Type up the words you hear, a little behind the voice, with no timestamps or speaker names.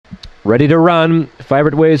ready to run.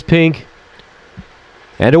 Favourite wears pink.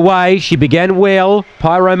 And away, she began well.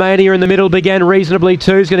 Pyromania in the middle began reasonably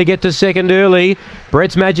too. Is going to get to second early.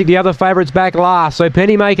 Brett's Magic, the other favourites, back last. So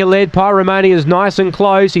Pennymaker led. Pyromania is nice and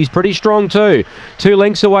close. He's pretty strong too. 2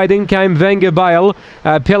 lengths away, then came Venga Bale.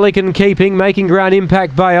 Pelican keeping, making ground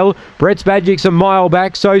Impact Bale. Brett's Magic's a mile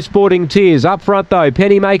back. So Sporting Tears. Up front though,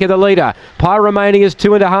 Pennymaker the leader. Pyromania is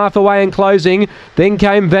 2.5 away and closing. Then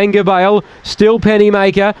came Venga Bale. Still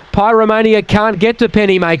Pennymaker. Pyromania can't get to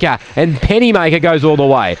Pennymaker. And Pennymaker goes all the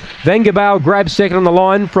way. Venga Bale grabs second on the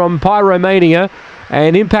line from Pyromania,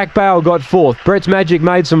 and Impact Bale got fourth. Brett's Magic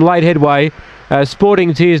made some late headway.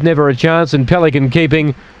 Sporting Tears never a chance, and Pelican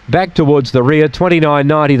keeping back towards the rear.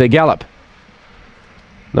 29.90 the gallop.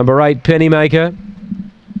 Number 8 Pennymaker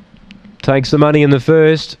takes the money in the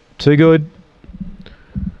first. Too good.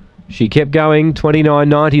 She kept going.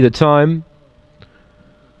 29.90 the time.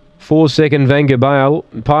 4-second Venga Bale.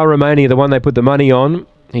 Pyromania, the one they put the money on.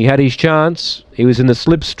 He had his chance. He was in the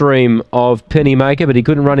slipstream of Pennymaker, but he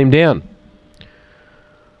couldn't run him down.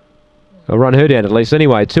 I'll run her down at least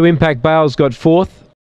anyway. 2 Impact Bales got fourth.